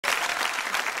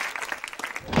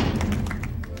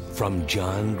From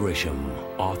John Grisham,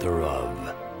 author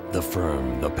of The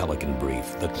Firm, The Pelican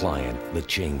Brief, The Client, The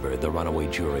Chamber, The Runaway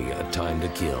Jury, A Time to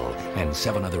Kill, and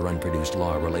 7 other unproduced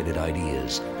law-related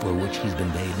ideas for which he's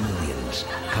been paid millions,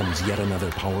 comes yet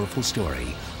another powerful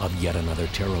story of yet another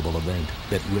terrible event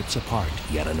that rips apart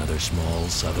yet another small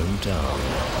southern town.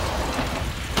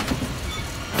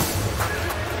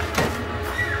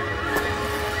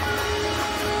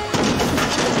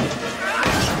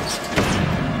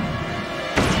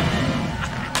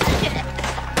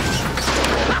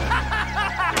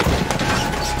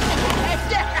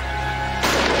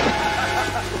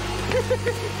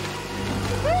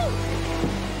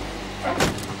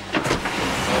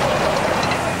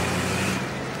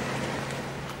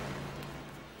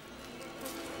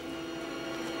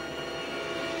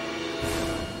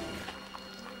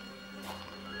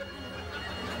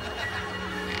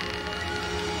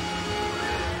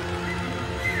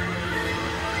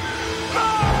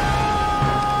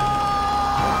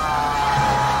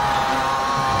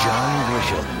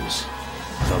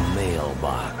 The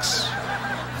Mailbox,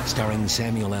 starring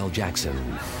Samuel L. Jackson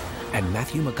and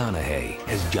Matthew McConaughey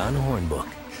as John Hornbook,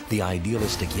 the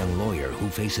idealistic young lawyer who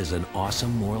faces an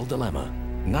awesome moral dilemma,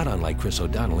 not unlike Chris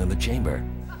O'Donnell in The Chamber.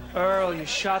 Earl, you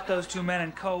shot those 2 men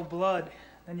in cold blood.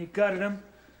 Then you gutted them,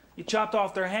 you chopped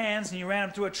off their hands, and you ran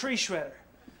them through a tree shredder.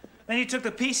 Then you took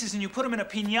the pieces and you put them in a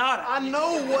piñata. I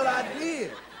know what I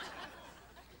did.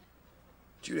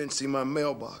 But you didn't see my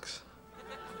mailbox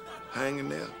hanging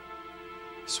there,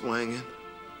 swinging.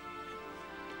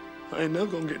 I ain't never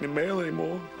gonna get any mail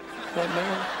anymore. Not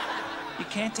now. You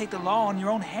can't take the law in your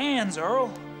own hands,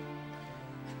 Earl.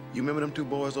 You remember them 2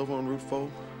 boys over on Route 4?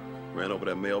 Ran over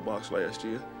that mailbox last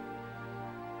year?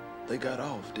 They got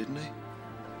off, didn't they?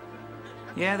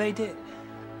 Yeah, they did.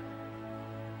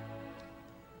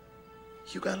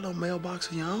 You got a little mailbox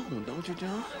of your own, don't you,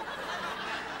 John?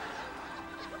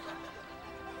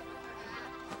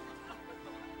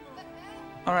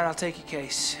 All right, I'll take your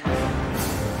case.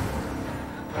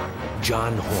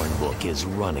 John Hornbook is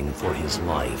running for his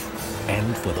life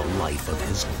and for the life of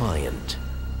his client.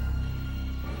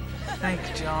 Think,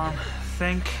 John.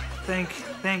 Think.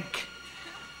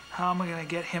 How am I gonna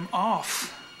get him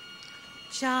off?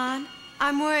 John,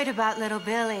 I'm worried about little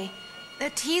Billy.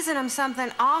 They're teasing him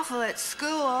something awful at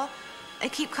school. They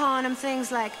keep calling him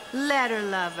things like letter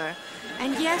lover.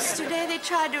 And yesterday they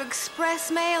tried to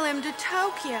express mail him to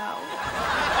Tokyo.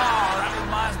 Oh, that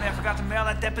reminds me, I forgot to mail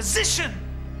that deposition.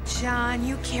 John,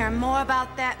 you care more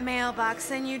about that mailbox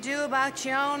than you do about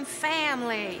your own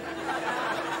family.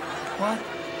 What?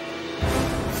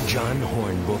 John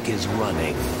Hornbook is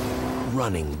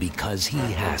running because he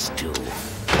has to.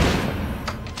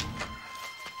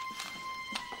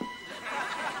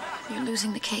 You're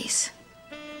losing the case.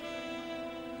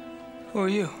 Who are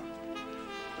you?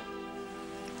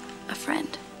 A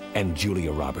friend. And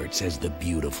Julia Roberts as the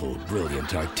beautiful,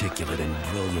 brilliant, articulate, and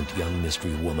brilliant young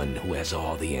mystery woman who has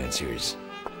all the answers.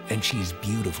 And she's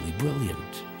beautifully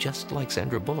brilliant, just like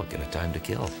Sandra Bullock in A Time to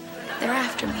Kill. They're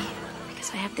after me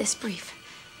because I have this brief.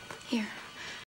 Here.